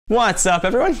What's up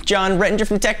everyone? John Rettinger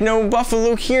from Techno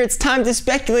Buffalo here. It's time to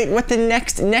speculate what the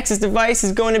next Nexus device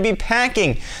is going to be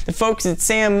packing. The folks at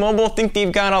Sam Mobile think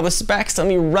they've got all the specs. Let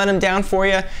me run them down for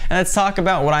you, and let's talk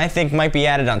about what I think might be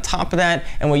added on top of that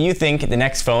and what you think the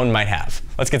next phone might have.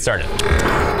 Let's get started.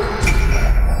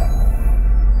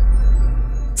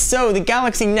 So the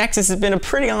Galaxy Nexus has been a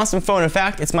pretty awesome phone. In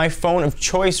fact, it's my phone of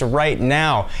choice right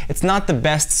now. It's not the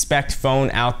best spec'd phone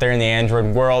out there in the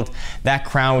Android world. That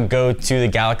crown would go to the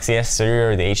Galaxy S3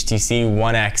 or the HTC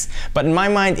One X. But in my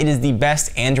mind, it is the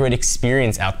best Android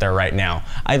experience out there right now.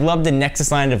 I love the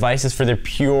Nexus line of devices for their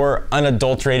pure,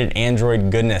 unadulterated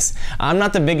Android goodness. I'm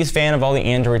not the biggest fan of all the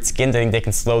Android skins. I think they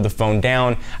can slow the phone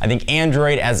down. I think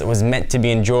Android, as it was meant to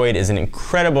be enjoyed, is an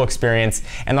incredible experience.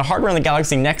 And the hardware on the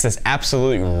Galaxy Nexus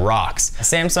absolutely rocks.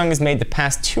 Samsung has made the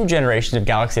past 2 generations of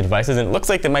Galaxy devices, and it looks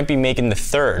like they might be making the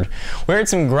 3rd. We heard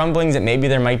some grumblings that maybe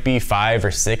there might be 5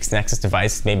 or 6 Nexus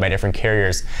devices made by different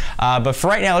carriers. But for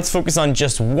right now, let's focus on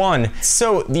just one.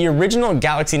 So the original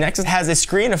Galaxy Nexus has a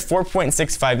screen of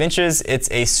 4.65 inches.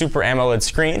 It's a Super AMOLED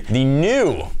screen. The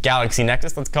new Galaxy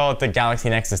Nexus, let's call it the Galaxy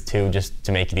Nexus 2 just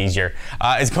to make it easier,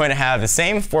 is going to have the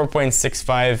same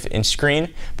 4.65 inch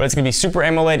screen, but it's going to be Super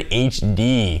AMOLED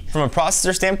HD. From a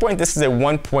processor standpoint, this is a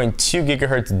 1.2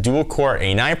 gigahertz dual-core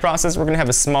A9 processor. We're going to have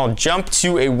a small jump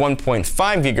to a 1.5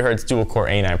 gigahertz dual-core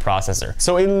A9 processor.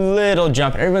 So a little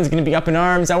jump. Everyone's going to be up in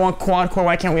arms. I want quad-core.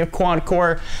 Why can't we have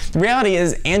quad-core? The reality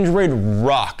is Android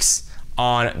rocks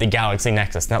on the Galaxy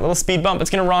Nexus. That little speed bump,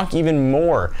 it's going to rock even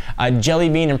more. Jelly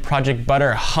Bean and Project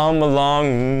Butter hum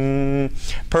along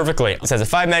perfectly. This has a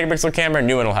 5 megapixel camera.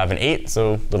 New one will have an 8,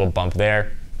 so little bump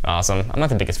there. Awesome. I'm not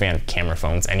the biggest fan of camera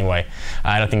phones anyway.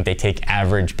 I don't think they take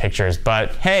average pictures,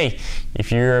 but hey,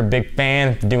 if you're a big fan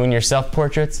of doing your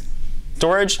self-portraits,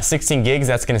 storage, 16 gigs,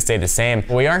 that's going to stay the same.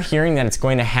 We are hearing that it's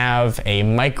going to have a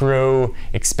micro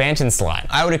expansion slot.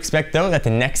 I would expect though that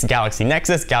the next Galaxy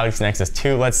Nexus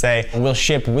 2, let's say, will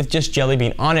ship with just Jelly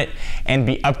Bean on it and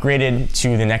be upgraded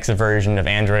to the next version of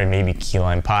Android, maybe Key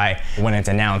Lime Pie, when it's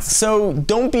announced. So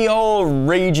don't be all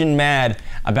raging mad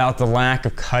about the lack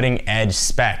of cutting edge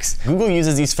specs. Google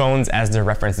uses these phones as their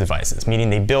reference devices, meaning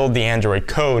they build the Android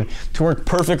code to work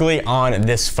perfectly on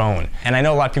this phone. And I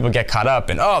know a lot of people get caught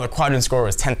up in, oh, the quadrant score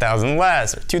was 10,000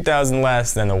 less or 2,000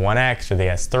 less than the One X or the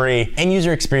S3. End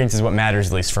user experience is what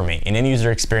matters, at least for me. And end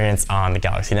user experience on the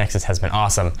Galaxy Nexus has been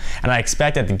awesome. And I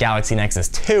expect that the Galaxy Nexus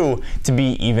 2 to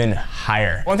be even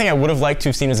higher. One thing I would have liked to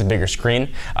have seen is a bigger screen.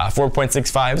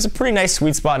 4.65 is a pretty nice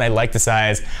sweet spot and I like the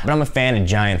size, but I'm a fan of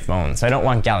giant phones. So I don't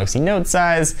want Galaxy Note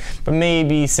size, but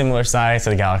maybe similar size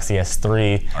to the Galaxy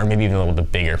S3 or maybe even a little bit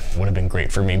bigger. Would have been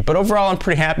great for me. But overall, I'm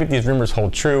pretty happy if these rumors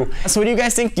hold true. So what do you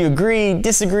guys think? Do you agree,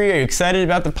 disagree? Are you excited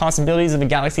about the possibilities of a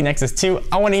Galaxy Nexus 2?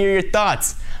 I want to hear your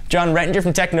thoughts. John Rettinger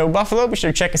from Techno Buffalo. Be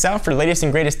sure to check us out for the latest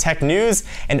and greatest tech news.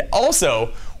 And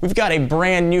also, we've got a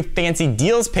brand new fancy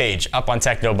deals page up on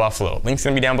Techno Buffalo. Link's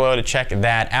gonna be down below to check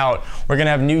that out. We're gonna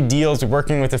have new deals. We're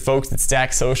working with the folks at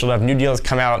Stack Social to have new deals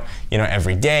come out,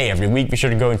 every day, every week. Be sure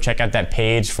to go and check out that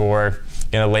page for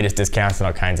the latest discounts and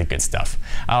all kinds of good stuff.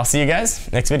 I'll see you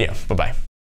guys next video. Bye-bye.